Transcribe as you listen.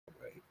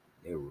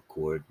here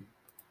recording.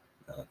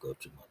 I'll go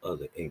to my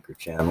other Anchor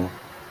channel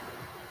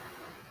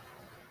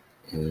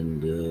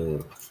and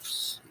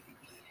let's see.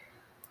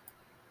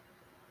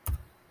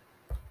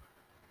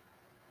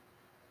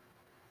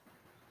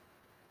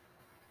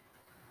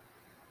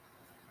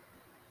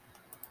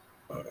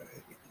 All right,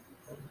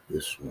 on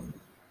this one,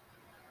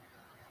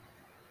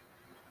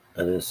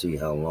 I didn't see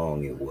how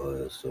long it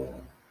was, so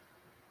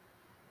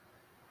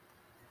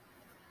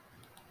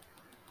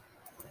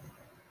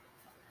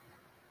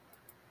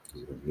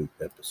it's a new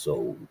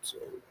episode. So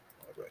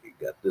already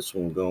got this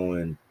one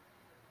going,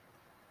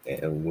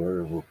 and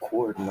we're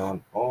recording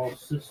on all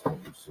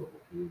systems. So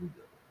here we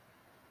go.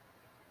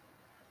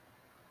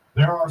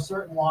 There are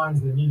certain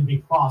lines that need to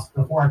be crossed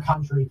before a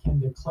country can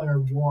declare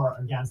war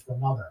against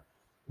another.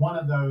 One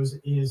of those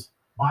is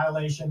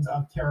violations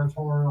of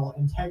territorial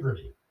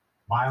integrity,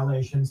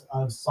 violations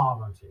of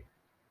sovereignty.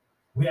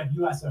 We have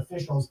U.S.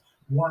 officials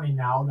warning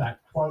now that,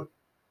 quote,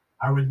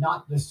 I would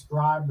not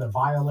describe the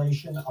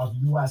violation of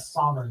U.S.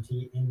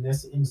 sovereignty in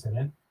this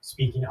incident,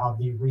 speaking of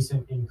the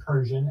recent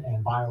incursion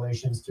and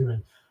violations to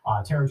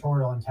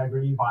territorial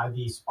integrity by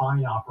the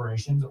spying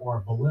operations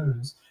or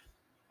balloons,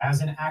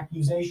 as an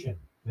accusation.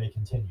 They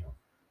continue.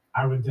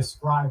 I would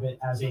describe it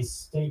as a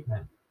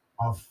statement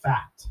of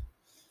fact.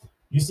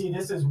 You see,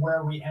 this is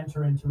where we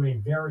enter into a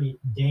very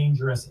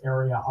dangerous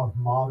area of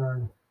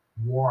modern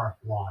war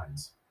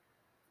lines.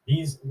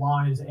 These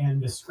lines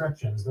and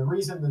descriptions, the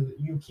reason that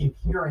you keep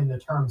hearing the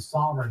term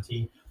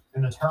sovereignty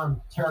and the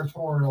term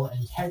territorial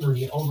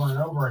integrity over and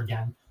over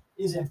again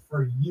isn't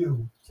for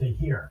you to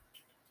hear.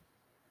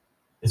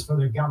 It's for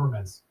the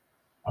governments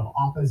of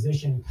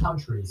opposition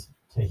countries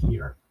to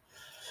hear.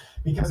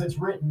 Because it's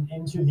written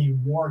into the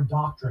war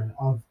doctrine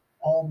of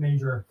all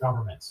major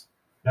governments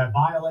that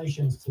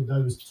violations to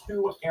those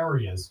two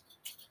areas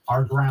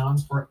are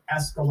grounds for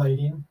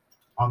escalating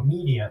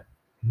immediate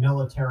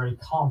military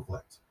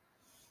conflict.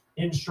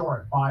 In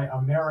short, by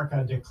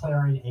America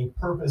declaring a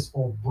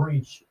purposeful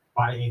breach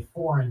by a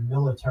foreign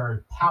military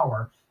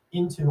power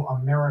into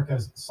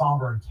America's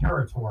sovereign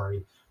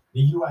territory,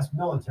 the U.S.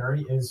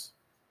 military is,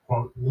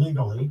 quote,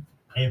 legally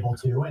able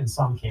to, in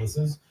some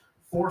cases,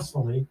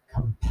 forcefully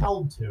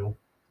compelled to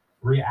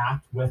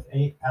react with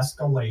a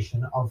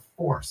escalation of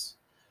force.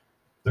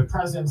 The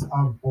presence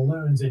of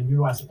balloons in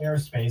U.S.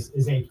 airspace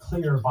is a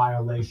clear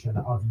violation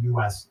of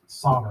U.S.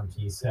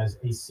 sovereignty, says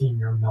a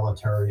senior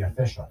military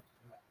official.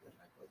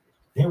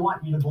 They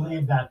want you to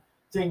believe that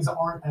things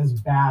aren't as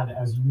bad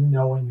as you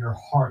know in your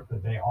heart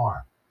that they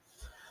are.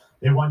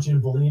 They want you to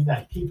believe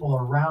that people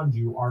around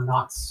you are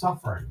not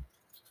suffering,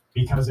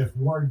 because if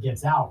word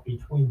gets out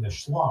between the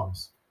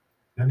schlubs,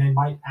 then they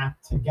might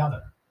act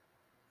together.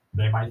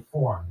 They might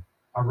form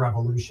a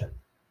revolution.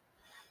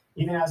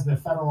 Even as the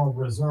Federal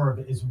Reserve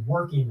is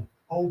working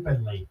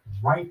openly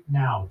right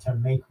now to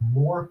make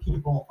more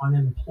people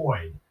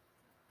unemployed,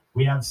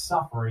 we have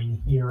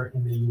suffering here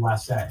in the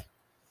USA.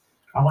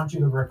 I want you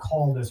to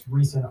recall this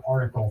recent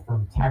article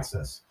from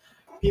Texas.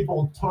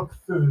 People took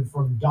food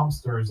from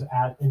dumpsters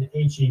at an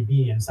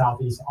H-E-B in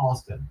Southeast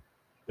Austin.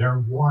 They're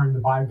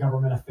warned by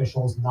government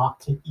officials not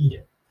to eat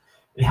it.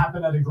 It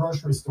happened at a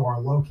grocery store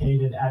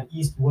located at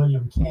East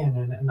William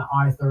Canyon and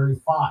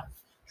I-35.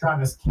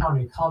 Travis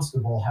County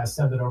Constable has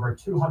said that over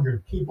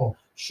 200 people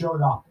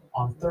showed up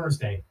on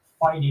Thursday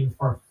fighting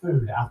for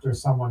food after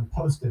someone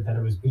posted that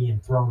it was being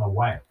thrown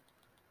away.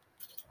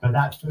 But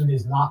that food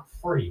is not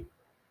free.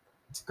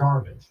 It's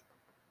garbage.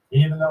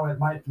 Even though it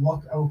might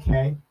look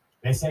okay,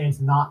 they say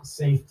it's not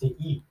safe to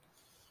eat.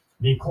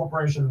 The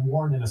corporation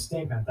warned in a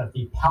statement that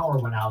the power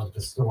went out at the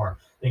store.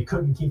 They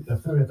couldn't keep the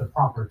food at the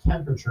proper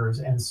temperatures,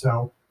 and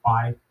so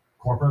by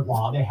corporate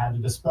law, they had to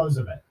dispose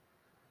of it.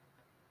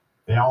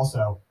 They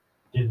also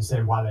didn't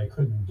say why they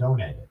couldn't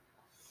donate it.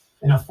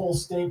 In a full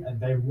statement,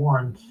 they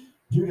warned,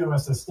 due to a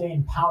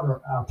sustained power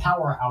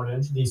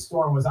outage, the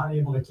store was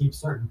unable to keep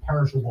certain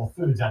perishable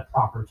foods at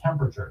proper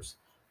temperatures.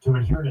 To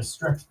adhere to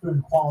strict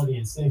food quality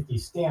and safety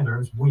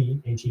standards,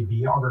 we,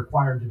 HEB, are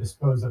required to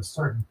dispose of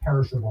certain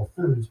perishable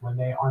foods when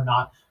they are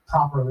not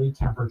properly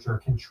temperature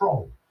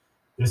controlled.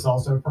 This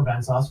also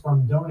prevents us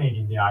from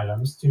donating the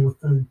items to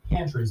food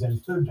pantries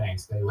and food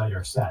banks, they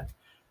later said.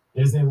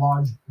 It is a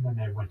large, and then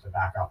they went to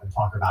back up and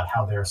talk about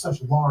how they are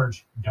such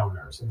large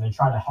donors and they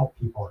try to help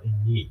people in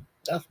need.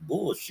 That's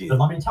bullshit. But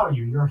let me tell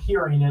you, you're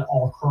hearing it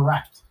all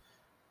correct.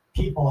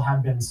 People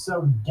have been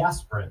so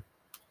desperate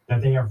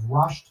that they have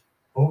rushed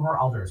over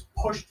others,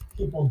 pushed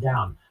people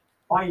down,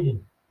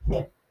 fighting,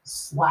 hit,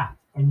 slapped,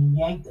 and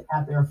yanked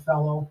at their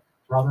fellow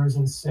brothers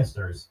and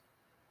sisters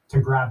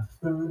to grab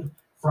food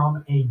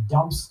from a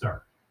dumpster.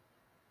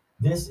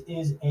 This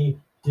is a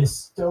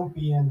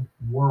dystopian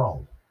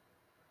world.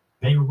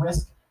 They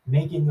risk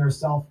making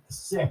themselves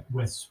sick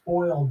with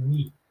spoiled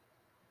meat.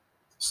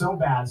 So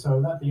bad so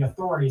that the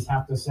authorities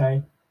have to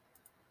say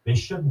they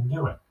shouldn't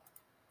do it.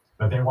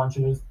 But they want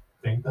you to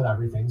think that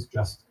everything's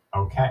just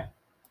okay.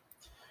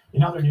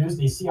 In other news,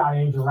 the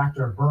CIA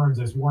Director Burns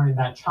is warning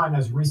that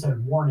China's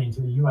recent warning to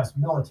the U.S.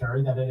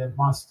 military that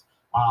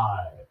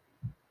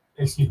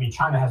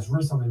China has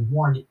recently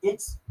warned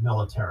its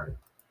military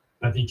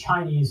that the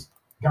Chinese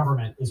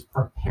government is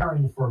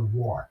preparing for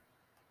war.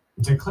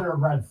 It's a clear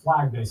red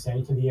flag, they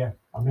say, to the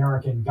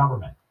American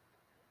government.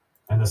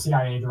 And the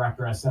CIA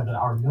director has said that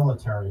our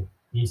military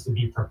needs to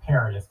be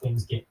prepared if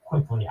things get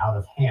quickly out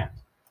of hand.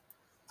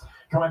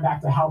 Going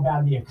back to how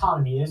bad the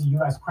economy is,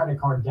 U.S. credit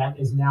card debt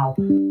is now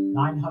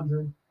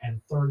 $930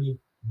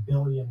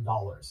 billion,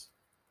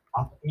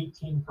 up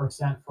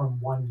 18% from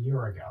 1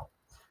 year ago.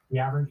 The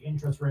average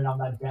interest rate on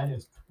that debt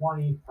is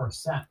 20%.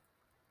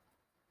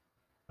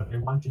 But they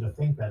want you to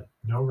think that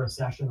no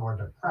recession or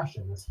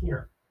depression is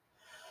here.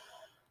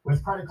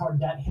 With credit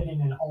card debt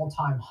hitting an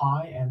all-time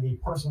high and the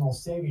personal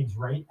savings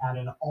rate at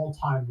an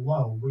all-time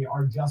low, we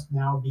are just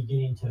now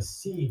beginning to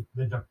see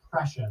the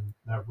depression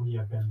that we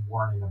have been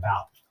warning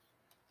about.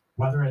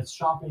 Whether it's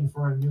shopping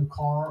for a new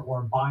car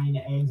or buying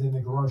eggs in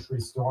the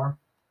grocery store,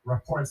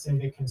 reports say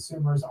that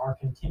consumers are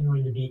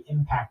continuing to be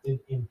impacted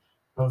in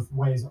both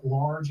ways,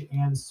 large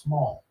and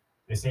small.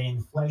 They say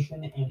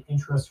inflation and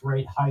interest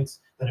rate hikes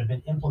that have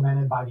been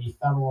implemented by the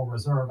Federal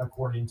Reserve,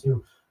 according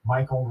to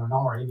Michael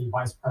Renari, the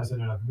vice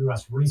president of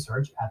U.S.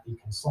 research at the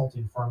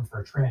consulting firm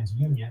for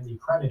TransUnion, the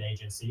credit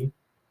agency,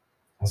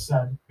 has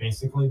said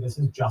basically this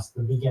is just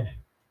the beginning.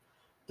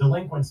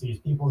 Delinquencies,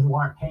 people who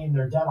aren't paying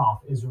their debt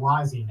off, is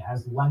rising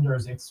as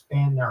lenders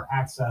expand their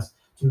access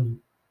to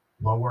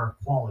lower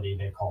quality,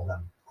 they call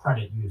them,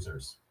 credit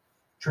users.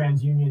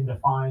 TransUnion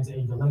defines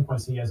a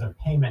delinquency as a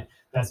payment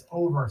that's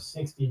over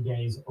 60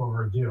 days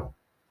overdue.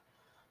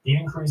 The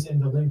increase in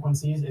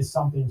delinquencies is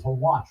something to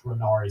watch,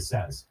 Renari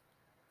says.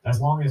 As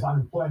long as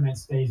unemployment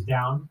stays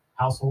down,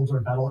 households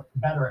are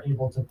better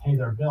able to pay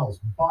their bills.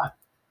 But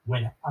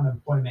when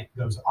unemployment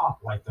goes up,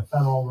 like the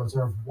Federal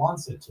Reserve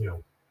wants it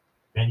to,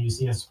 then you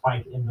see a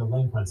spike in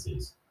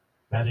delinquencies.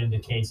 That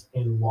indicates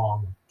a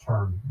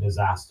long-term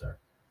disaster.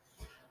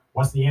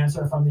 What's the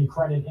answer from the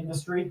credit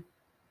industry?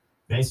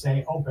 They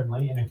say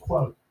openly, in a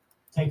quote,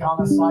 take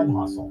on a side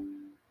hustle,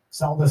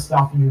 sell the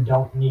stuff you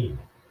don't need,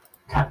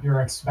 cut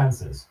your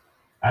expenses,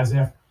 as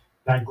if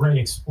that great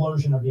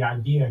explosion of the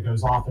idea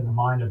goes off in the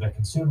mind of the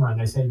consumer and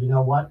they say, you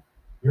know what,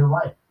 you're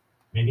right.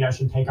 Maybe I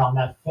should take on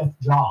that fifth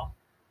job.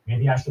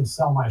 Maybe I should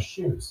sell my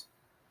shoes.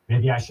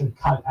 Maybe I should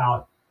cut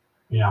out,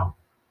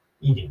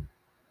 eating.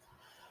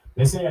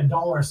 They say a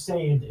dollar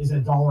saved is a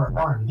dollar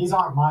earned. These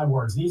aren't my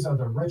words. These are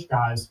the rich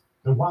guys,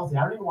 the wealthy.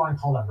 I don't even want to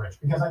call them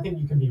rich because I think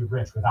you can be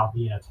rich without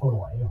being a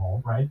total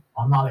a-hole, right?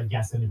 I'm not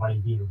against anybody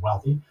being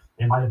wealthy.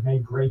 They might have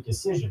made great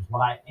decisions.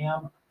 What I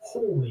am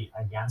wholly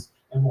against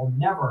and will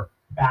never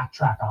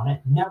backtrack on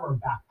it, never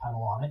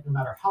backpedal on it, no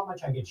matter how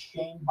much I get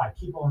shamed by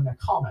people in the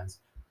comments,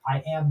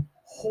 I am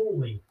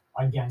wholly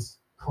against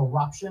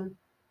corruption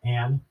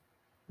and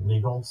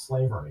legal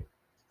slavery.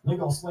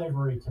 Legal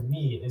slavery to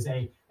me is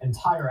an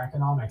entire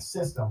economic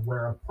system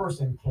where a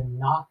person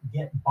cannot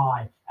get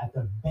by at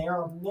the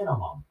bare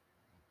minimum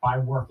by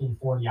working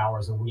 40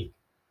 hours a week.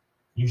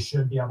 You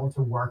should be able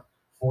to work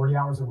 40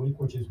 hours a week,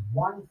 which is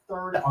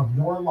 1/3 of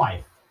your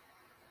life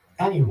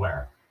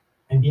anywhere,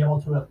 and be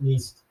able to at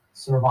least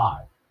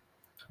survive.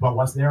 But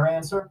what's their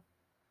answer?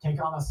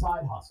 Take on a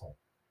side hustle.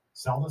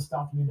 Sell the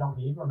stuff you don't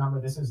need. Remember,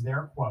 this is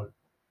their quote.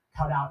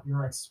 Cut out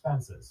your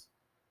expenses.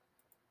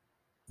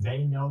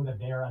 They know that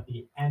they are at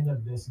the end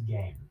of this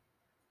game.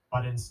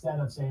 But instead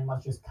of saying,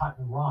 let's just cut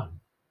and run,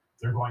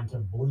 they're going to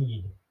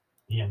bleed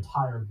the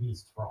entire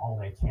beast for all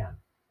they can.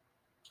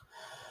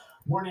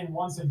 Warning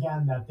once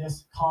again that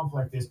this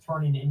conflict is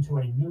turning into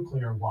a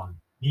nuclear one.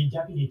 The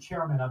deputy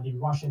chairman of the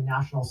Russian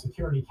National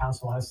Security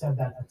Council has said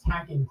that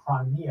attacking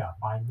Crimea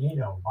by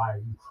NATO, by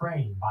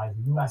Ukraine, by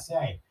the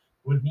USA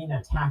would mean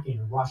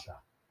attacking Russia.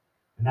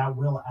 And that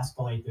will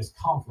escalate this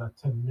conflict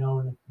to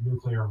known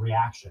nuclear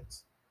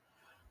reactions.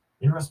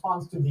 In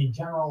response to the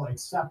general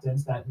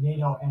acceptance that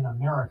NATO and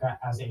America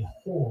as a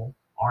whole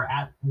are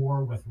at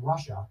war with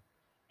Russia,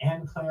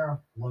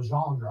 Anne-Claire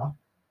Legendre,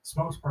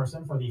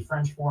 spokesperson for the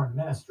French Foreign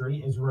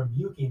Ministry, is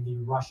rebuking the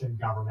Russian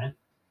government,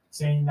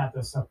 saying that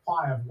the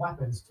supply of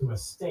weapons to a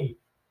state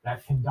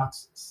that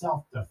conducts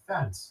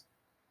self-defense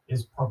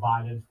is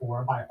provided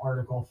for by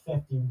Article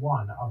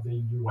 51 of the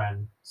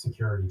UN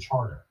Security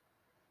Charter.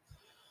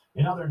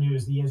 In other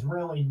news, the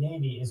Israeli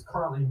Navy is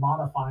currently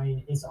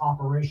modifying its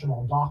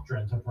operational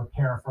doctrine to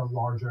prepare for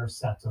larger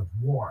sets of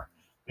war.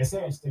 They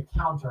say it's to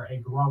counter a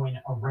growing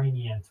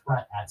Iranian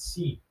threat at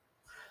sea.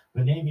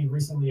 The Navy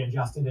recently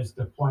adjusted its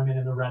deployment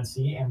in the Red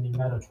Sea and the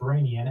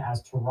Mediterranean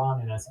as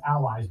Tehran and its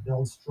allies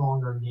build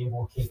stronger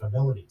naval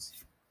capabilities.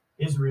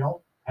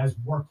 Israel has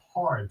worked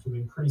hard to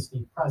increase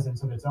the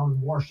presence of its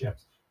own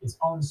warships, its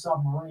own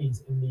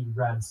submarines in the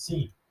Red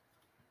Sea.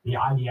 The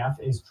IDF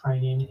is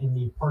training in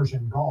the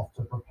Persian Gulf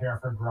to prepare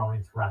for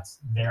growing threats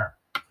there.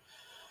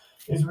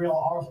 Israel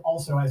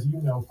also, as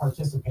you know,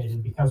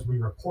 participated, because we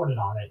reported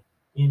on it,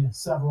 in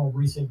several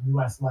recent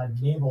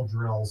U.S.-led naval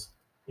drills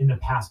in the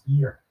past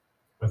year,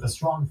 with a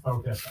strong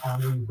focus on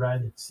the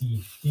Red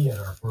Sea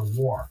theater for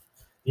war.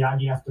 The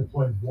IDF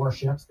deployed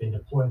warships, they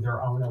deployed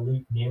their own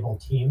elite naval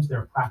teams,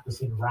 they're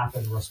practicing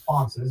rapid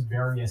responses,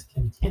 various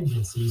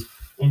contingencies,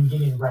 and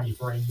getting ready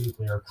for a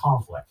nuclear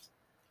conflict.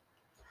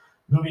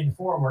 Moving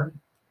forward,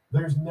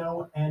 There's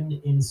no end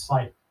in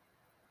sight.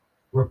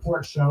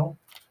 Reports show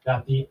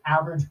that the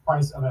average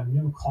price of a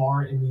new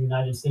car in the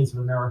United States of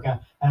America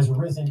has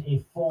risen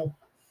a full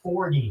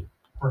 40%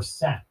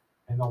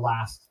 in the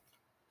last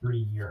 3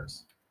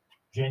 years.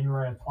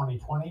 January of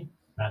 2020,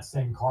 that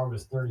same car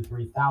was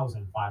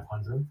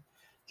 $33,500.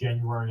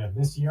 January of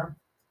this year,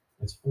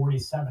 it's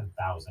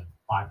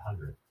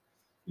 $47,500.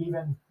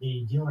 Even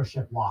the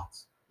dealership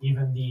lots,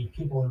 even the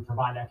people who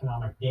provide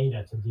economic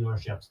data to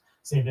dealerships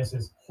say this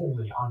is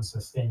wholly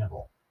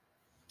unsustainable.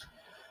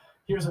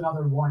 Here's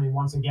another warning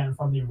once again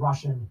from the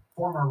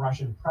former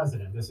Russian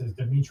president. This is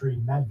Dmitry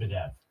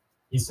Medvedev.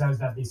 He says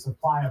that the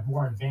supply of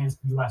more advanced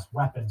U.S.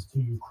 weapons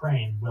to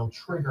Ukraine will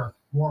trigger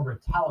more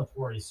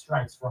retaliatory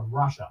strikes from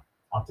Russia,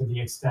 up to the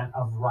extent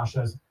of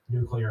Russia's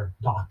nuclear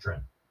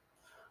doctrine.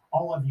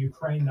 All of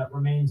Ukraine that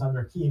remains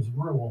under Kiev's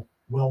rule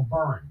will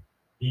burn.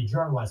 The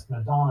journalist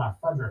Madonna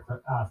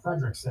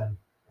Fredrickson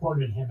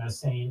quoted him as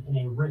saying in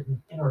a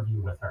written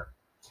interview with her.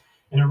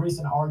 In a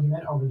recent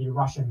argument over the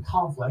Russian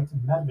conflict,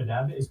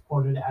 Medvedev is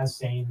quoted as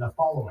saying the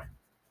following: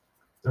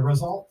 "The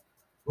result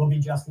will be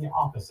just the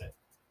opposite."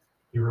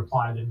 He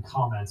replied in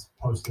comments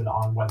posted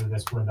on whether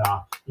this would,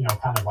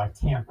 kind of like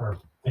tamper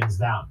things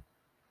down.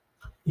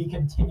 He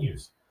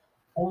continues,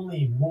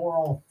 "Only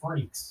moral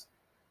freaks,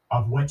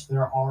 of which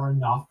there are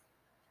enough,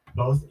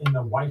 both in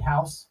the White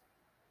House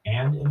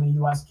and in the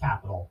U.S.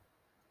 Capitol,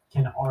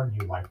 can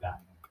argue like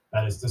that."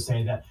 That is to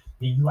say that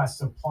the U.S.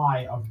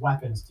 supply of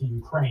weapons to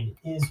Ukraine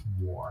is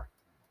war.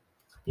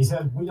 He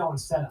said, "We don't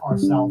set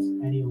ourselves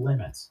any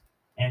limits,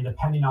 and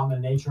depending on the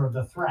nature of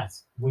the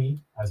threats,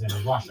 we, as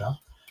in Russia,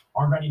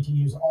 are ready to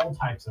use all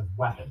types of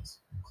weapons,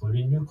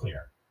 including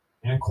nuclear,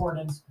 in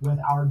accordance with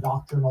our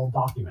doctrinal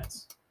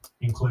documents,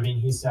 including,"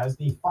 he says,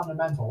 "the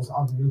fundamentals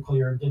of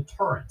nuclear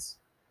deterrence.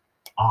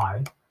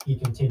 I," he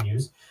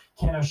continues,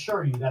 "can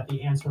assure you that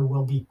the answer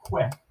will be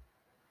quick,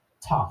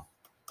 tough,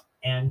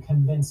 and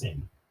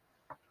convincing."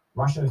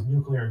 Russia's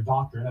nuclear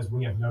doctrine, as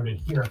we have noted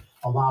here,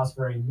 allows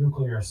for a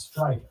nuclear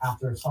strike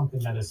after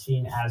something that is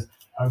seen as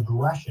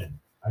aggression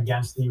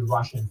against the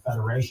Russian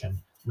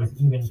Federation with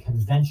even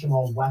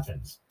conventional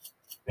weapons.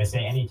 They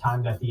say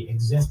anytime that the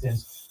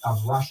existence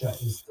of Russia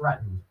is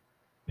threatened,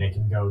 they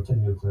can go to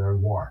nuclear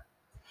war.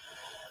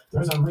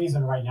 There's a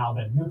reason right now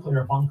that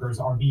nuclear bunkers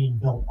are being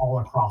built all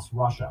across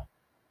Russia.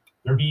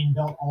 They're being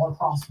built all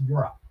across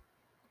Europe.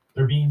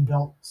 They're being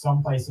built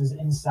some places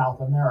in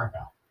South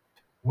America.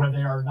 Where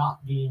they are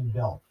not being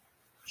built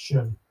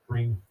should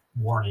bring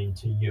warning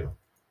to you.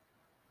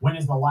 When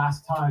is the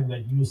last time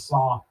that you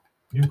saw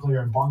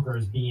nuclear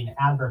bunkers being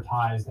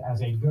advertised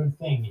as a good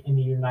thing in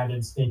the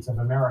United States of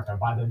America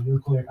by the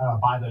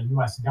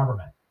U.S.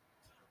 government?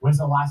 When's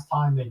the last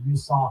time that you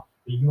saw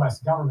the U.S.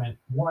 government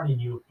warning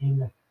you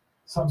in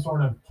some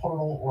sort of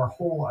total or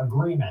whole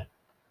agreement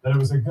that it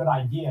was a good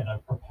idea to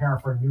prepare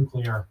for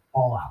nuclear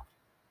fallout?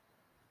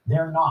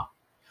 They're not.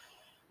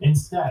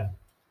 Instead,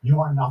 you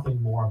are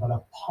nothing more but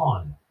a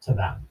pawn to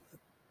them.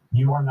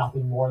 You are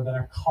nothing more than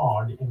a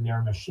cog in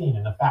their machine.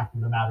 And the fact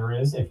of the matter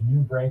is, if you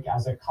break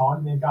as a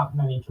cog, they've got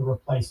many to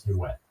replace you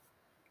with.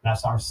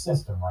 That's our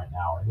system right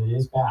now, and it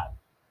is bad.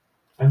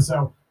 And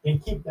so they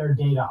keep their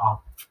data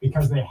up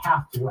because they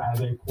have to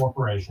as a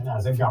corporation,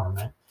 as a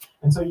government.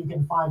 And so you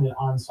can find it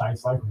on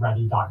sites like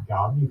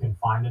ready.gov. You can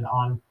find it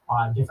on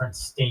different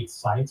state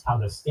sites, how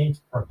the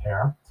states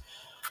prepare.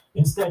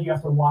 Instead, you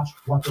have to watch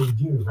what they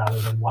do rather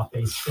than what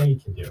they say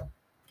to do.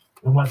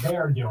 And what they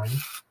are doing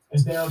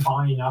is they are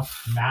buying up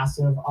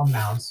massive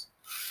amounts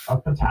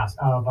of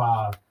Ki-4U.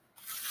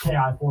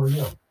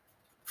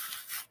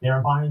 They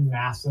are buying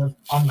massive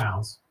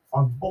amounts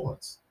of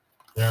bullets.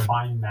 They are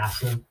buying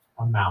massive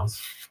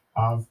amounts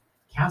of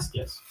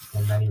caskets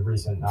in many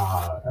recent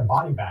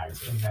body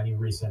bags in many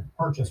recent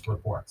purchase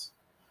reports.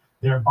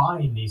 They're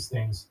buying these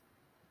things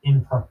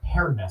in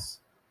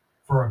preparedness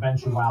for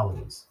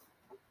eventualities.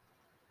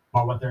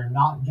 But what they're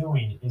not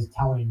doing is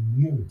telling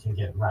you to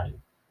get ready.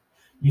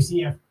 You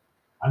see, if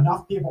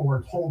enough people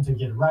were told to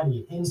get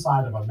ready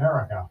inside of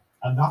America,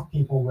 enough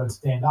people would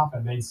stand up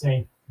and they'd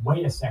say,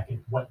 wait a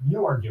second, what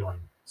you are doing,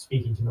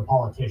 speaking to the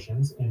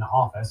politicians in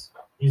office,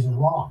 is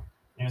wrong.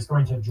 And it's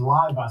going to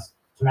drive us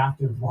to have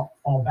to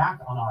fall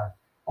back on our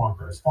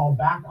bunkers, fall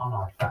back on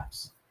our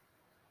preps.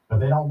 But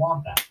they don't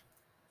want that.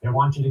 They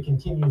want you to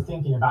continue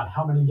thinking about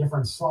how many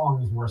different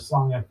songs were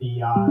sung at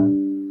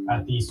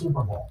the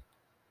Super Bowl.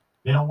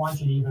 They don't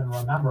want you to even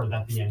remember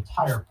that the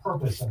entire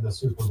purpose of the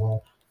Super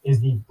Bowl is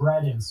the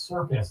bread and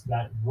circus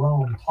that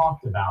Rome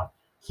talked about,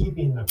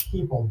 keeping the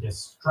people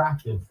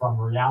distracted from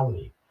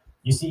reality.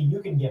 You see, you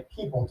can get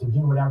people to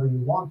do whatever you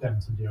want them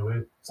to do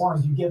as long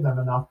as you give them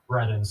enough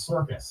bread and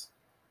circus.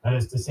 That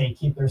is to say,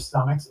 keep their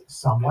stomachs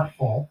somewhat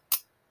full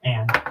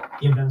and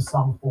give them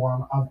some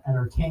form of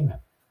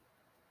entertainment.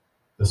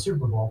 The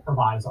Super Bowl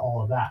provides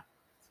all of that.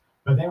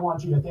 But they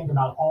want you to think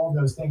about all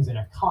those things in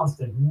a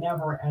constant,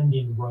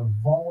 never-ending,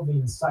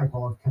 revolving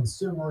cycle of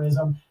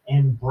consumerism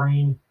and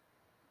brain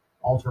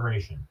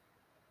alteration.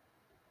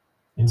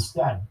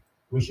 Instead,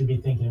 we should be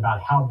thinking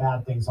about how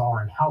bad things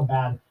are and how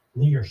bad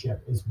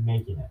leadership is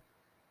making it.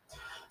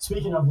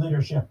 Speaking of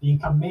leadership, the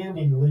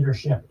commanding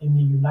leadership in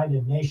the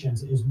United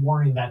Nations is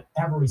warning that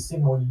every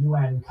single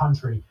UN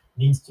country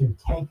needs to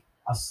take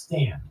a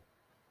stand.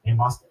 They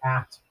must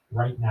act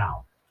right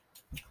now.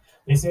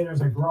 They say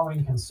there's a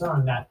growing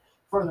concern that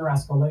further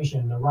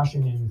escalation in the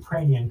Russian and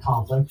Ukrainian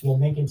conflict will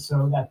make it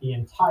so that the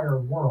entire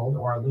world,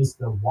 or at least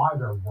the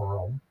wider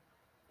world,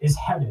 is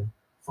headed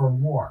for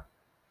war.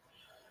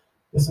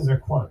 This is a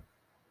quote.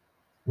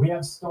 We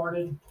have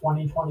started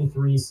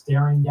 2023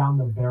 staring down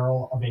the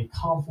barrel of a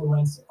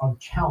confluence of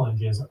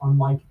challenges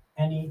unlike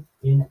any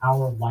in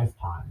our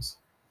lifetimes.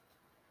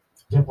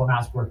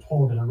 Diplomats were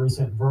told in a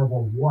recent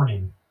verbal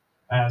warning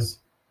as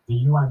the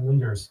UN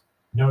leaders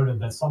noted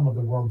that some of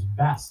the world's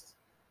best,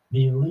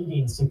 the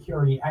leading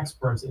security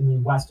experts in the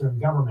Western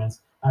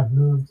governments, have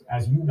moved,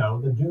 as you know,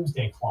 the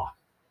doomsday clock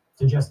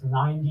to just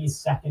 90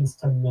 seconds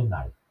to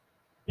midnight.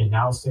 It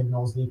now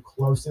signals the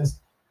closest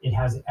it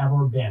has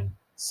ever been,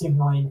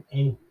 signaling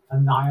an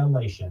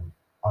annihilation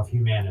of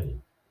humanity.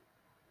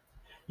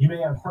 You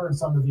may have heard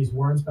some of these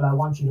words, but I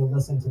want you to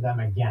listen to them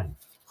again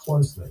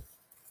closely,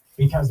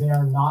 because they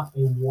are not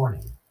a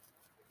warning.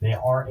 They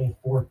are a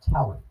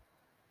foretelling.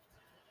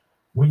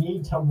 We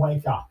need to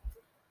wake up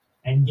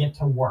and get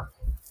to work,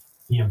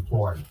 he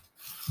implored.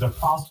 The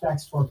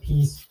prospects for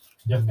peace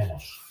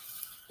diminish.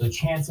 The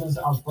chances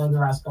of further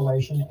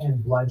escalation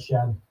and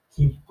bloodshed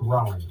keep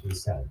growing, he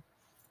said.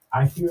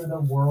 I fear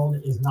the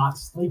world is not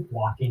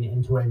sleepwalking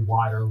into a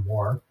wider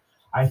war.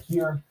 I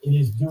fear it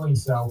is doing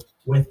so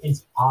with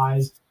its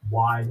eyes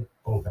wide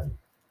open.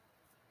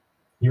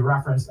 He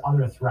referenced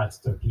other threats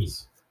to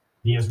peace.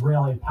 The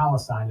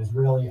Israeli-Palestine,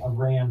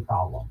 Israeli-Iran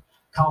problem,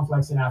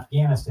 conflicts in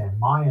Afghanistan,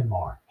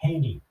 Myanmar,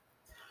 Haiti.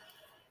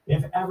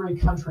 If every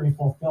country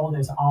fulfilled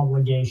its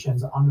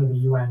obligations under the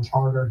UN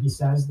Charter, he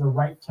says, the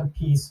right to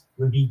peace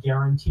would be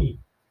guaranteed.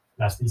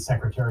 That's the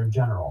Secretary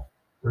General,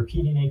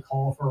 repeating a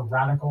call for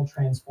radical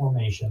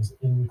transformations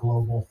in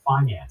global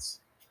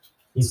finance.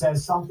 He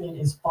says something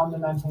is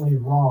fundamentally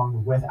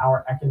wrong with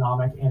our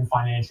economic and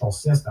financial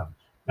system.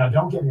 Now,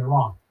 don't get me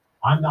wrong.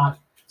 I'm not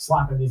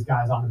slapping these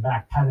guys on the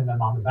back, patting them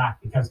on the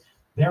back, because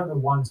they're the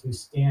ones who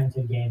stand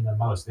to gain the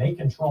most. They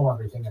control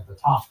everything at the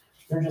top.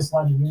 They're just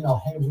letting you know,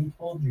 hey, we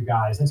told you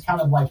guys. It's kind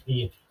of like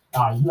the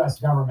U.S.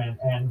 government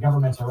and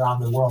governments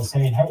around the world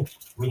saying, hey,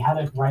 we had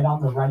it right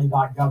on the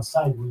ready.gov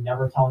site. We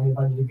never tell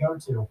anybody to go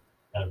to.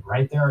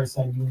 Right there, it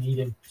said you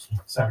needed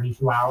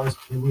 72 hours,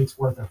 2 weeks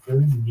worth of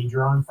food. You need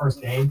your own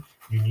first aid.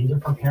 You need to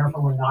prepare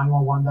for when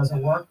 911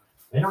 doesn't work.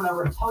 They don't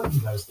ever tell you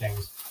those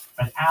things.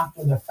 But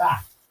after the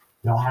fact,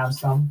 they'll have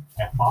some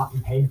bought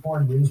and paid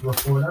for news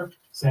reporter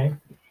say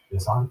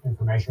this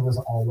information was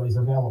always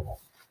available.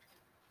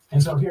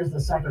 And so here's the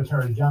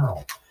Secretary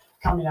General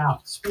coming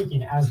out,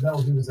 speaking as though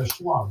he was a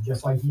schlub,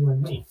 just like you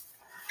and me,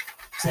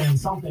 saying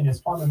something is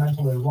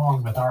fundamentally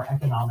wrong with our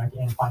economic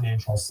and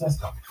financial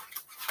system.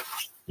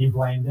 He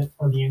blamed it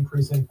for the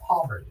increase in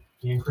poverty,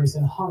 the increase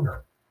in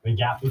hunger, the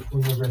gap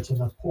between the rich and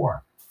the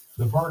poor,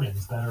 the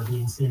burdens that are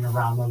being seen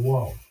around the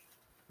world.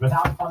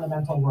 Without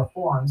fundamental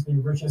reforms, the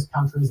richest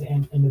countries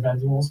and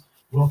individuals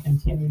will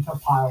continue to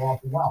pile up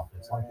wealth.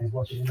 It's like he's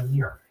looking in the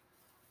mirror.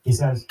 He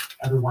says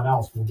everyone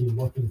else will be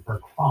looking for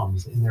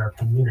crumbs in their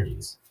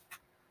communities.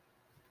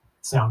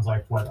 Sounds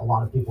like what a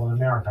lot of people in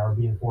America are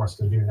being forced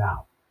to do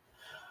now.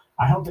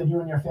 I hope that you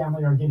and your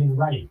family are getting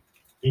ready,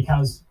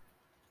 because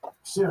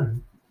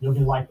soon you'll be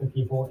like the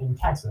people in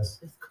Texas,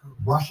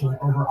 rushing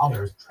over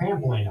others,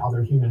 trampling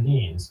other human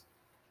beings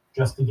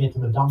just to get to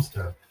the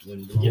dumpster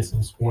to get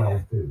some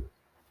spoiled food.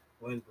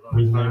 We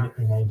live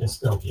in a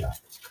dystopia.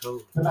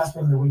 The best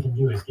thing that we can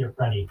do is get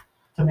ready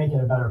to make it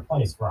a better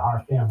place for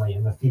our family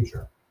in the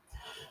future.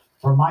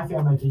 From my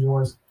family to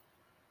yours,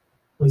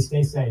 please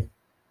stay safe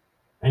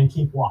and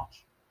keep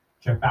watch.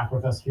 Check back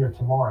with us here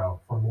tomorrow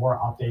for more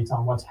updates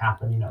on what's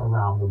happening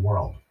around the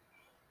world.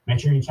 Make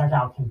sure you check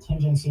out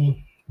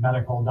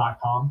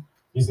contingencymedical.com.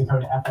 Use the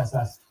code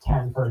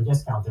FSS10 for a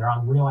discount there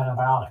on real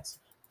antibiotics.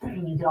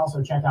 You can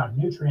also check out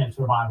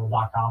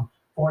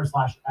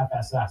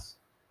nutrientsurvival.com/FSS.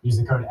 Use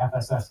the code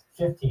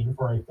FSS15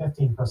 for a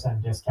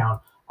 15%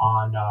 discount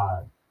on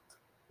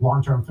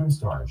long-term food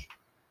storage.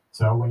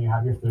 So when you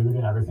have your food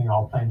and everything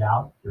all planned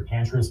out, your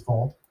pantry is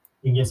full,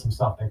 you can get some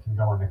stuff that can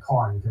go in the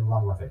car and you can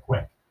run with it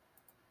quick.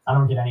 I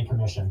don't get any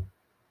commission.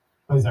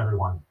 Please,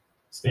 everyone,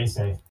 stay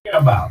safe.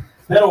 About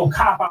that don't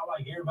cop out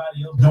like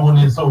everybody else doing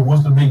this, so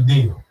what's the big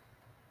deal?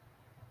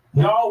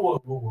 Y'all were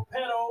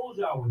pedos,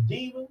 y'all were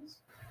demons,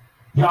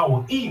 y'all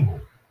were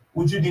evil,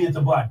 what you did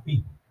to black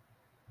people.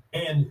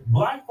 And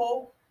black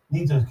folk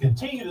need to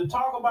continue to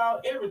talk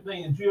about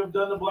everything that you have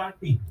done to black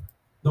people.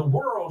 The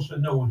world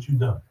should know what you've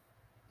done.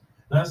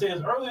 Now, it says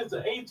as early as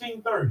the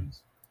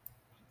 1830s,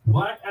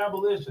 black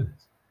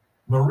abolitionists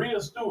Maria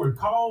Stewart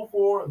called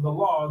for the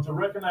law to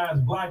recognize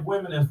black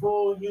women as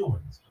full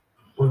humans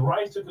with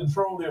rights to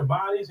control their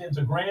bodies and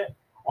to grant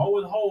or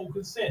withhold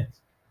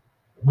consent.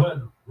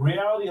 But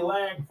reality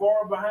lagged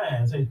far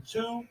behind. Say,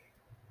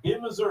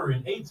 in Missouri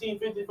in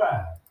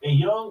 1855, a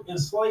young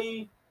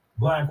enslaved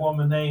black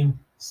woman named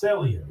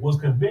Celia was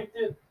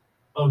convicted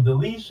of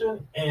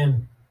deletion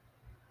and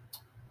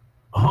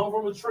hung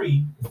from a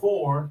tree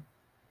for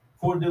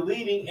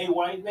deleting a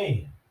white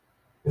man.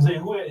 They say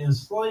who had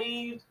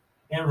enslaved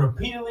and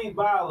repeatedly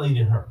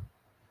violated her.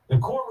 The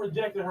court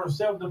rejected her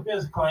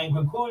self-defense claim,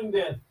 concluding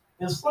that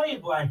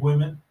enslaved black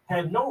women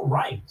had no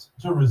right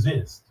to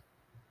resist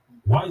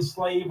white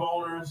slave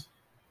owners'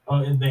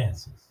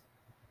 advances.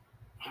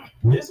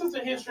 This is the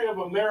history of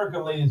America,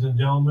 ladies and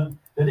gentlemen,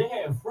 that they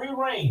have free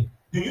reign.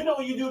 Do you know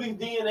you do these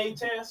DNA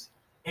tests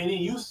and then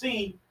you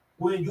see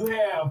when you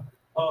have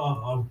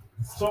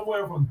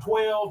somewhere from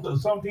 12 to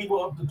some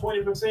people up to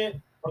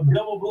 20% of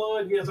devil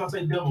blood? Yes, I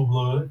say devil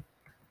blood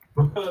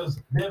because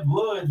that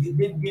blood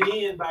didn't get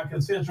in by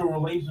consensual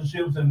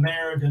relationships and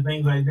marriage and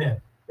things like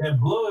that. That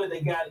blood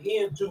that got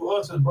into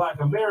us as Black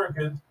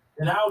Americans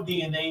and our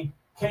DNA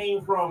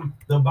came from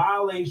the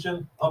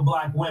violation of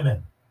Black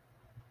women.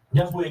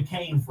 That's where it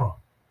came from.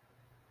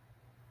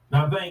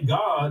 Now, thank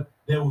God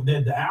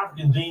that the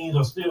African genes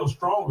are still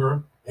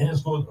stronger, and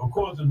of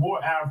course, there's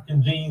more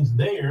African genes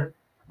there,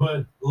 but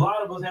a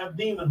lot of us have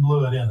demon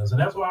blood in us, and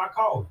that's why I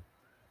call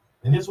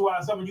it. And this is why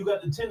some of you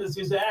got the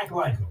tendencies to act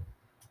like them,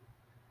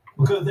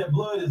 because that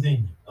blood is in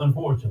you,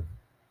 unfortunately,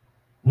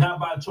 not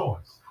by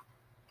choice.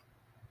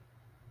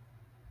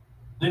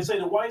 They say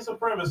the white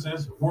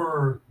supremacists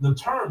were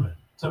determined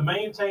to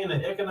maintain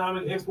the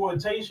economic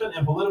exploitation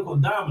and political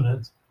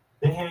dominance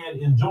they had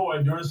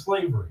enjoyed during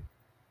slavery.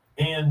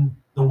 And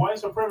the white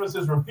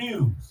supremacists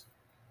refused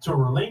to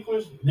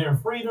relinquish their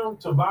freedom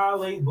to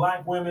violate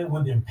Black women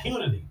with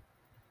impunity.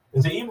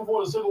 They say even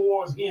before the Civil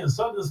War's end,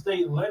 Southern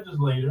state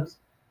legislators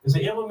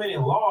implemented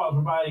laws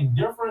providing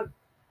different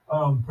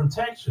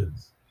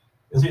protections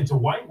to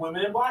white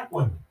women and Black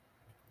women.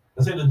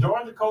 They say the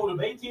Georgia Code of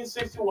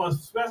 1861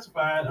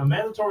 specified a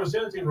mandatory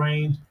sentencing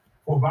range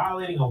for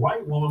violating a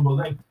white woman, but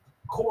let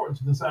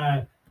courts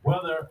decide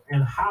whether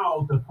and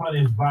how to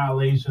punish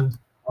violations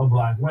of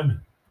Black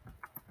women.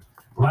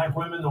 Black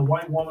women, the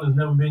white woman has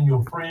never been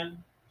your friend.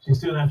 She's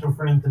still not your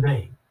friend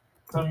today.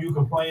 Some of you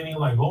complaining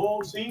like,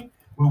 oh, see,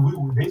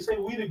 they say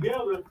we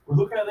together, but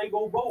look how they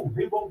go vote.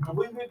 They vote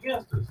completely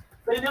against us.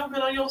 They never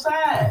been on your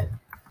side.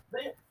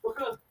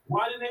 Because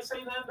why didn't they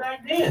say that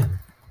back then?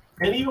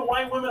 And even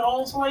white women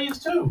owned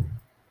slaves too.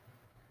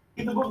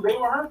 Read the book, They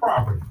Were Her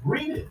Property.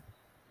 Read it.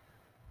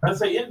 I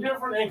say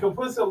indifferent and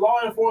complicit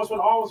law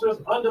enforcement officers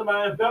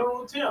undermine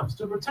federal attempts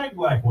to protect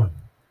Black women.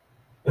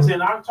 It's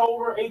in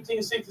October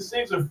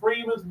 1866, a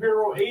Freedmen's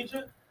Bureau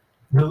agent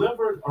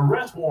delivered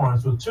arrest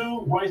warrants for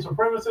 2 white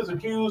supremacists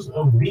accused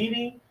of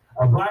beating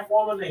a Black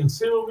woman named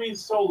Sylvie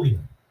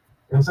Solian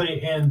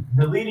and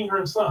deleting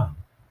her son.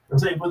 But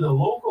the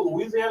local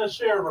Louisiana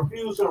sheriff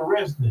refused to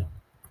arrest them.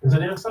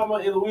 Then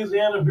someone in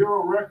Louisiana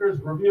Bureau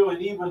records reveal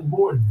an even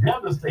more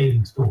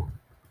devastating story.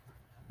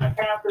 Now,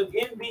 Captain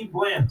N.B.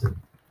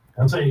 Blanton,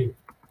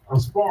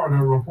 of Sparta,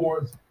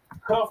 reports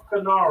Cuff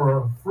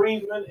Canara,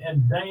 Freedman,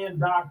 and Dan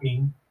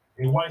Docking,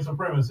 a white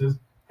supremacist,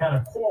 had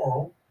a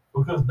quarrel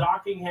because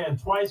Docking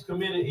had twice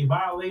committed a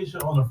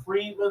violation on a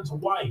freedman's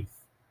wife.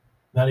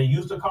 Now, they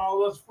used to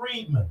call us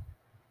freedmen.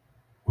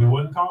 We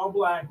wouldn't call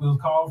Black, we was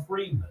called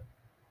freedmen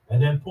at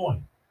that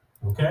point,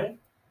 okay?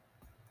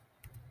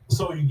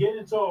 So you get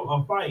into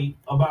a fight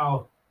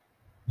about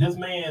this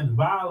man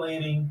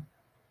violating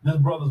this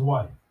brother's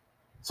wife.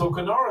 So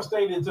Canara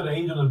stated to the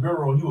agent of the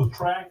Bureau he was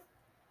tracked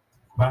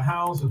by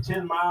hounds for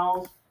 10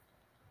 miles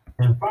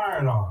and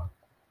fired on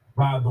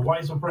by the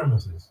white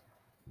supremacists.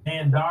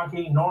 And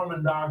Docking,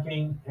 Norman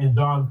Docking, and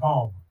John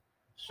Palmer.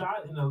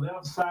 Shot in the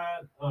left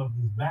side of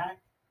his back.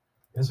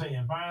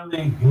 And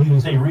finally,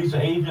 he reached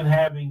the agent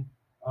having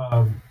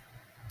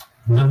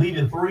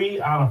deleted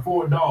 3 out of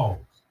 4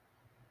 dogs.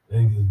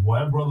 Boy,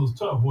 that brother was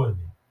tough, wasn't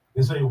he?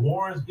 They say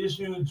warrants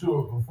issued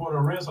for the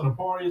arrest of the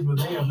parties, but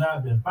they have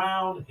not been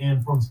found.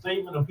 And from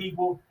statement of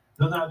people,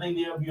 does not think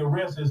they'll be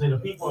arrested. Say the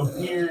people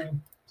appearing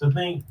to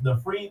think the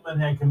freedman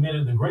had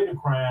committed the greater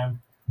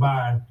crime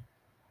by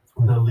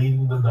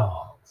deleting the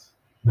dogs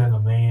than the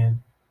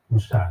man who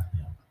shot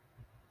him.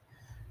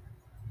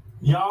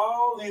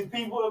 Y'all, these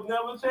people have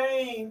never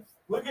changed.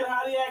 Look at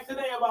how they act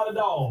today about a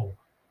dog.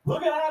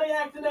 Look at how they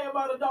act today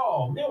about a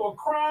dog. They will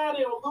cry,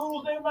 they will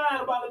lose their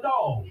mind about a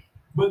dog.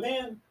 But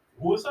then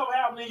when something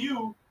happens to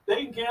you,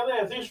 they can care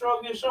less. They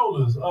shrug their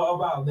shoulders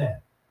about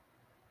that.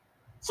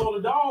 So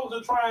the dogs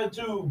are trying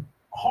to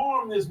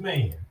harm this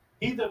man.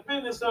 He's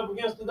defending himself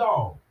against the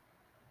dog.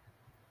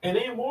 And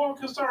they're more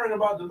concerned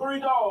about the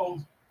 3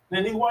 dogs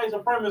than these white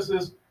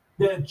supremacists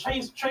that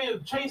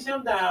chase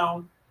him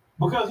down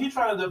because he's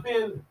trying to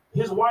defend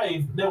his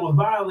wife that was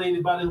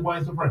violated by this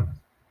white supremacist.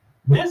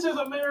 This is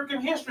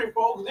American history,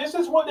 folks. This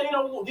is what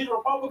these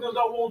Republicans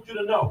don't want you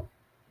to know.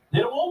 They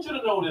don't want you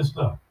to know this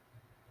stuff.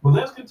 But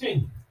let's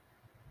continue.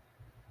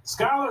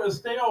 Scholar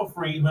Estelle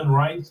Freedman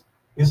writes,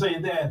 he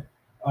said that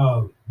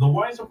the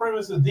white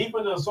supremacists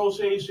deepen the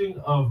association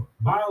of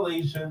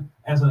violation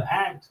as an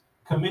act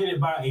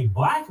committed by a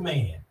Black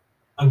man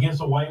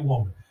against a white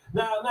woman.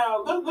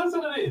 Now,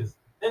 listen to this.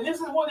 And this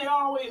is what they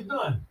always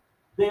done.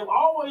 They have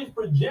always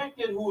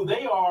projected who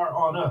they are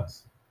on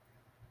us.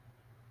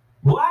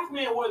 Black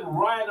men wasn't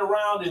riding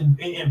around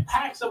in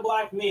packs of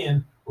Black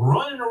men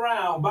running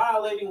around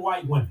violating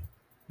white women.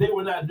 They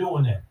were not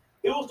doing that.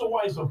 It was the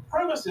white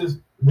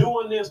supremacists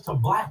doing this to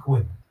black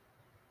women.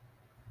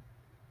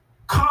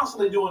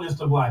 Constantly doing this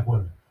to black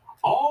women.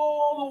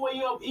 All the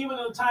way up, even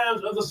in the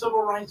times of the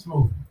civil rights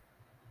movement.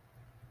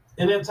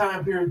 In that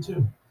time period,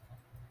 too.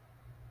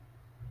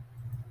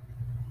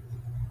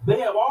 They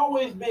have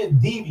always been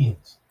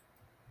deviants,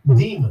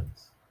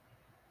 demons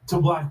to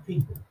black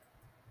people.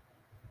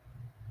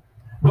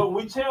 But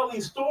when we tell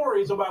these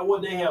stories about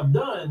what they have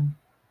done,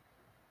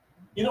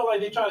 you know,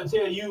 like they try to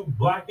tell you,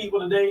 black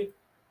people today,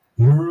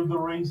 you're the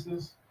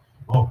racist.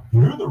 Oh,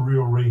 you're the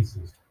real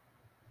racist.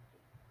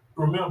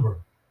 Remember,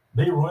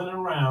 they running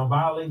around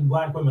violating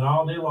black women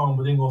all day long,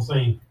 but they're going to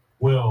say,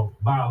 well,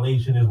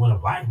 violation is when a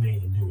black man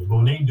do it. But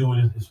when they do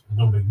it, it's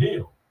no big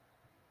deal.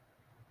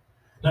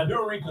 Now,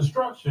 during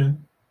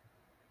Reconstruction,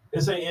 they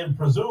say and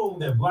presume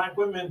that black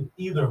women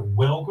either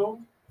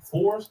welcomed,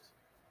 forced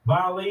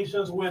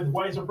violations with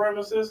white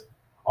supremacists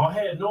or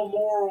had no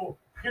moral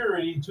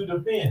purity to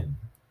defend.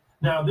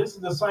 Now, this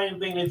is the same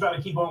thing they try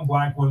to keep on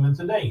black women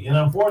today. And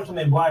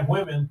unfortunately, black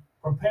women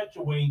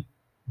perpetuate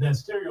that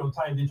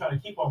stereotype they try to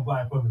keep on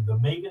black women. The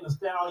Megan Thee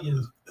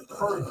Stallions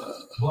hurt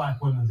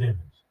black women's image.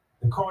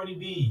 The Cardi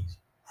B's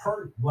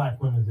hurt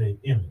black women's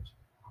image.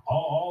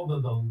 All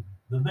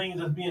the things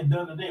that's being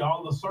done today,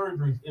 all the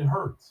surgeries, it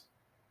hurts.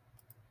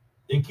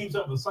 It keeps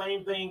up the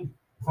same thing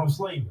from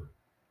slavery.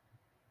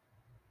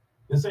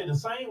 They say the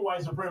same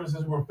white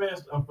supremacists who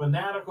professed a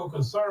fanatical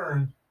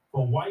concern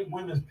for white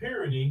women's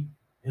purity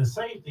and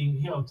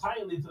safety held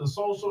tightly to the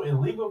social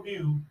and legal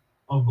view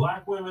of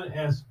black women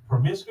as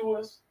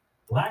promiscuous,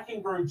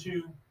 lacking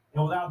virtue,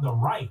 and without the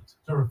right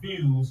to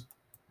refuse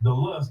the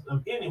lust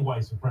of any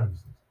white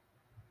supremacist.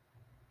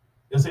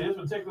 They say this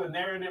particular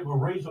narrative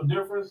of racial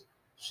difference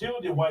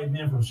shielded white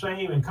men from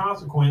shame and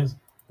consequence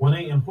when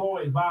they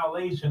employed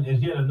violation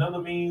as yet another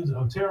means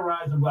of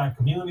terrorizing black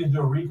communities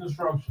during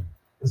Reconstruction.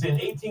 They say in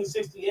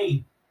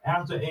 1868,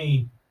 after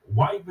a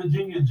white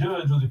Virginia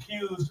judge was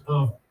accused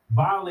of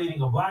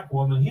violating a black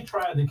woman, he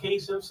tried the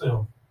case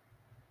himself,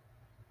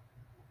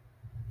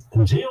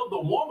 jailed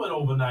the woman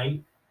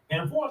overnight,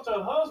 and forced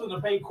her husband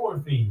to pay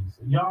court fees.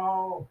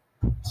 Y'all,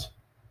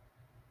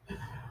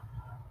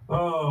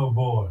 oh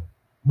boy.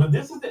 But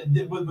this is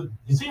but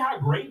you see how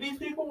great these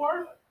people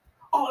were?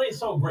 Oh, they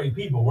so great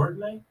people, weren't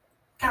they?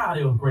 God,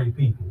 they were great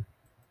people.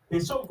 They're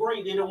so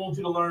great they don't want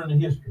you to learn the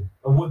history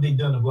of what they've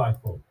done to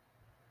black folk.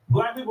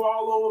 Black people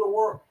all over the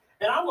world.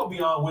 And I'm gonna be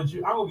honest with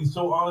you. I'm gonna be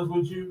so honest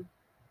with you.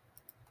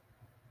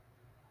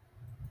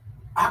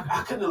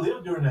 I couldn't have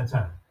lived during that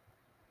time.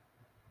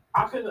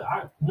 I couldn't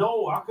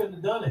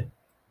have done it.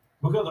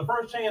 Because the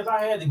first chance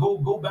I had to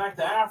go back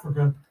to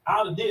Africa,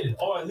 I'd have did it.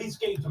 Or at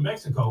least escape to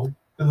Mexico.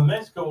 Because in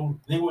Mexico,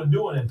 they weren't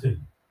doing that to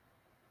you.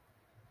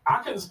 I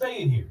couldn't have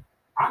stayed here.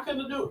 I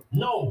couldn't do it.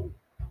 No.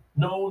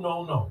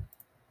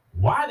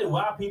 Why did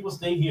white people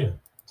stay here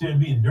to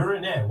be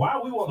enduring that? Why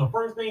we want the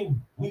first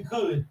thing we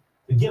could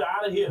to get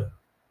out of here?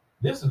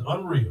 This is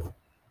unreal.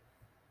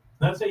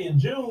 Let's say in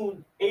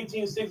June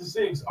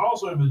 1866,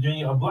 also in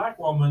Virginia, a black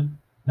woman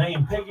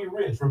named Peggy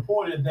Rich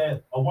reported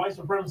that a white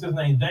supremacist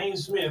named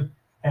James Smith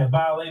had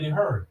violated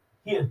her.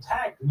 He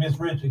attacked Miss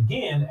Rich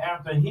again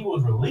after he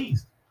was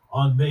released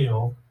on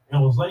bail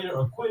and was later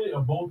acquitted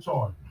of both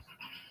charges.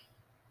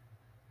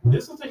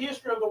 This is the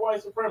history of the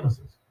white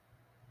supremacists.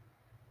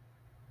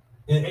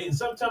 In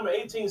September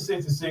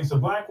 1866, a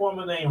black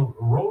woman named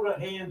Rhoda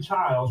Ann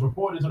Childs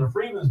reported to the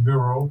Freedmen's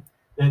Bureau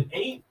that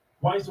 8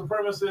 white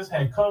supremacists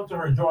had come to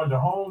her Georgia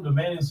home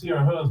demanding to see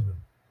her husband.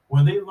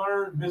 When they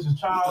learned Mrs.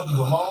 Childs was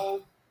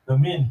alone, the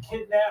men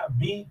kidnapped,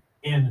 beat,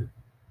 and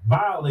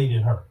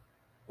violated her.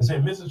 It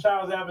said Mrs.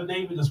 Childs'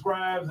 affidavit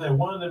describes that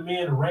one of the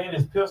men ran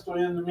his pistol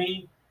into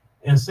me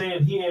and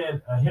said he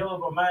had a hell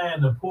of a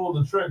mind to pull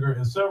the trigger,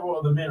 and several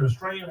of the men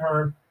restrained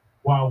her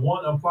while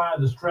one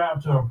applied the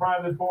strap to her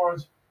private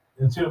parts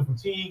until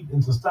fatigued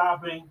into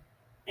stopping,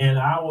 and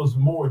I was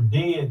more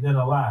dead than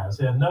alive.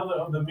 Said another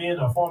of the men,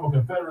 a former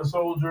Confederate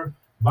soldier,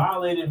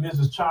 violated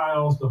Mrs.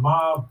 Childs. The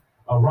mob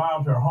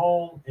arrived her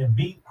home and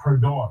beat her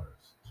daughters.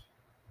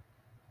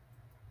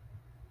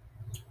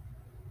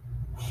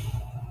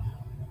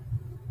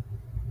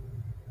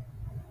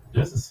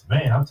 This is,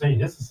 man, I'm telling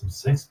you, this is some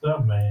sick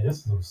stuff, man. This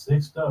is some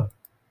sick stuff.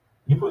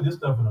 You put this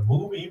stuff in a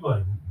movie, you be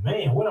like,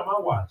 man, what am I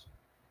watching?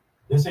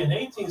 They say in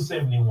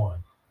 1871,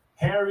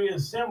 Harriet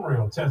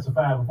Simrill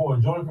testified before a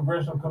joint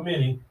congressional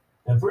committee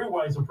that 3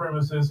 white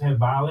supremacists had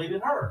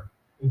violated her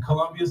in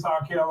Columbia,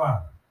 South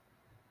Carolina.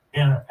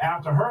 And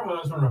after her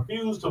husband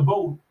refused to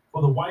vote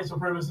for the white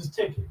supremacist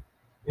ticket.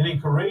 In a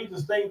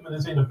courageous statement,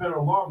 they say the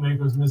federal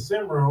lawmakers, Ms.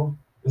 Simrill,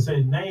 they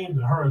said named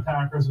her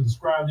attackers and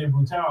described their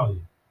brutality.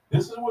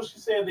 This is what she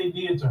said they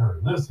did to her.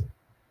 Listen,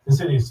 they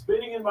said they're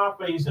spitting in my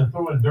face and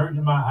throwing dirt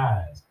in my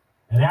eyes.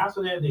 And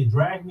after that, they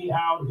dragged me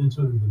out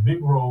into the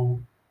big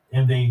road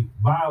and they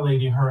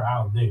violated her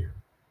out there.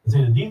 They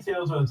say the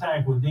details of the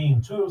attack were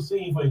deemed too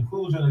obscene for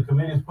inclusion in the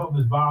committee's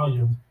published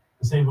volumes.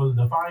 They say, but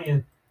the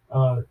defiant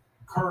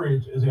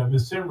courage as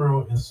Miss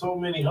Simbro and so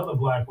many other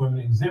Black women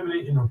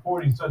exhibited in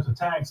reporting such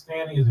attacks,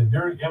 standing as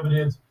enduring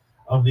evidence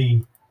of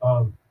the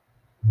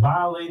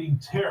violating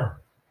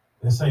terror.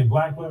 They say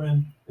Black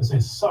women, they say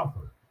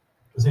suffer.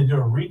 They say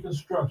during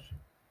Reconstruction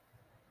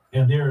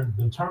and their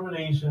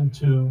determination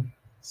to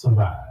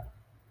survive.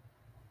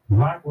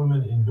 Black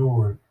women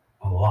endured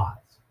a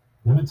lot.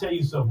 Let me tell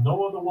you something,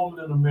 no other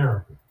woman in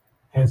America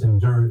has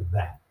endured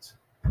that.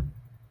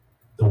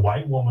 The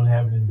white woman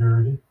haven't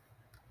endured it.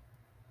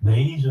 The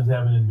Asians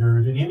haven't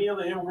endured it. Any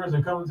other immigrants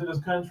that come into this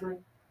country,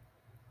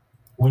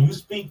 when you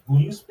speak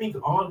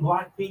on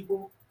Black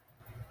people,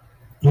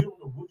 you don't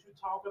know what you're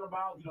talking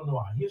about. You don't know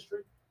our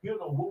history. You don't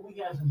know what we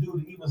had to do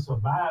to even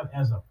survive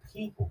as a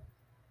people.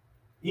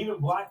 Even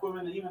Black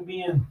women, even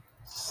being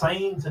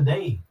sane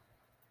today,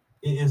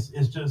 it's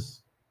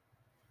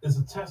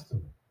a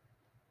testament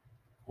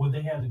what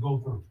they had to go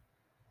through.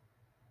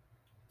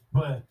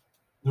 But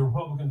the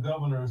Republican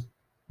governors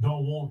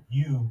don't want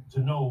you to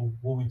know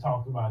what we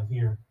talked about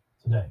here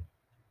today.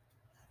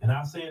 And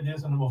I said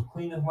this in the most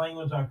cleanest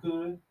language I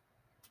could.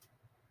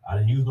 I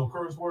didn't use no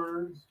curse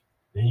words,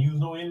 didn't use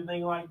no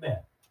anything like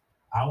that.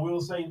 I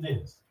will say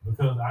this,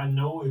 because I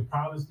know it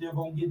probably still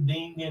gonna get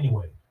dinged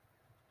anyway.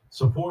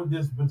 Support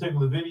this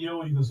particular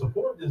video. You can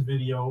support this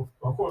video,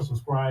 of course,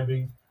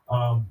 subscribing.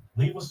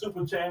 Leave a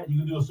super chat. You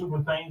can do a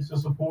super thanks to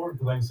support.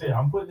 Because like I said,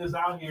 I'm putting this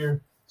out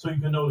here so you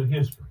can know the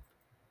history.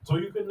 So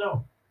you can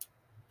know.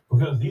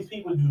 Because these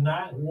people do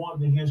not want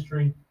the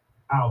history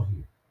out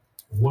here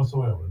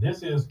whatsoever.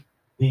 This is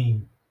the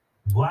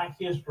Black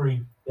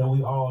history that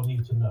we all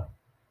need to know.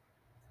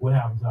 What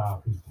happened to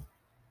our people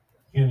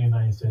here in the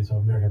United States of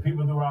America,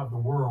 people throughout the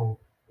world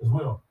as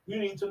well. You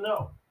need to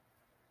know.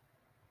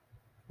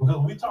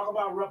 Because we talk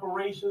about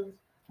reparations,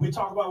 we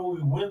talk about what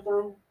we went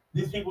through,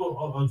 these people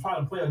are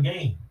trying to play a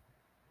game.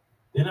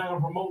 They're not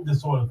going to promote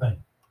this sort of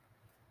thing.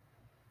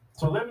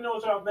 So let me know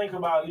what y'all think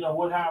about,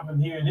 what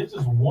happened here. And this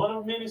is one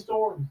of many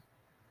stories,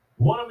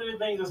 one of many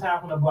things that's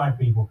happened to Black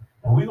people.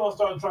 And we're going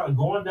to start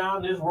going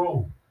down this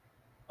road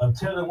of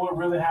telling what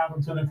really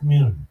happened to the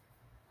community.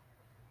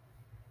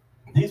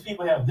 These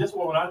people have this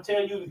woman, I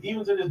tell you,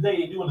 even to this day,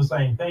 they're doing the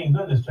same thing.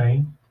 Nothing has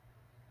changed.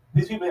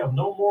 These people have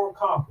no moral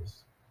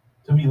compass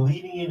to be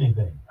leading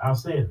anything. I've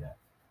said that.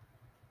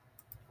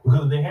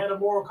 Because if they had a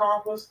moral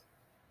compass,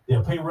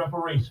 they'll pay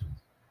reparations.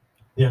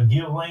 They'll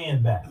give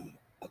land back.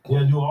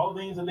 They'll do all the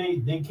things that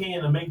they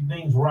can to make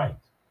things right.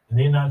 And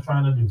they're not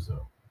trying to do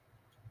so.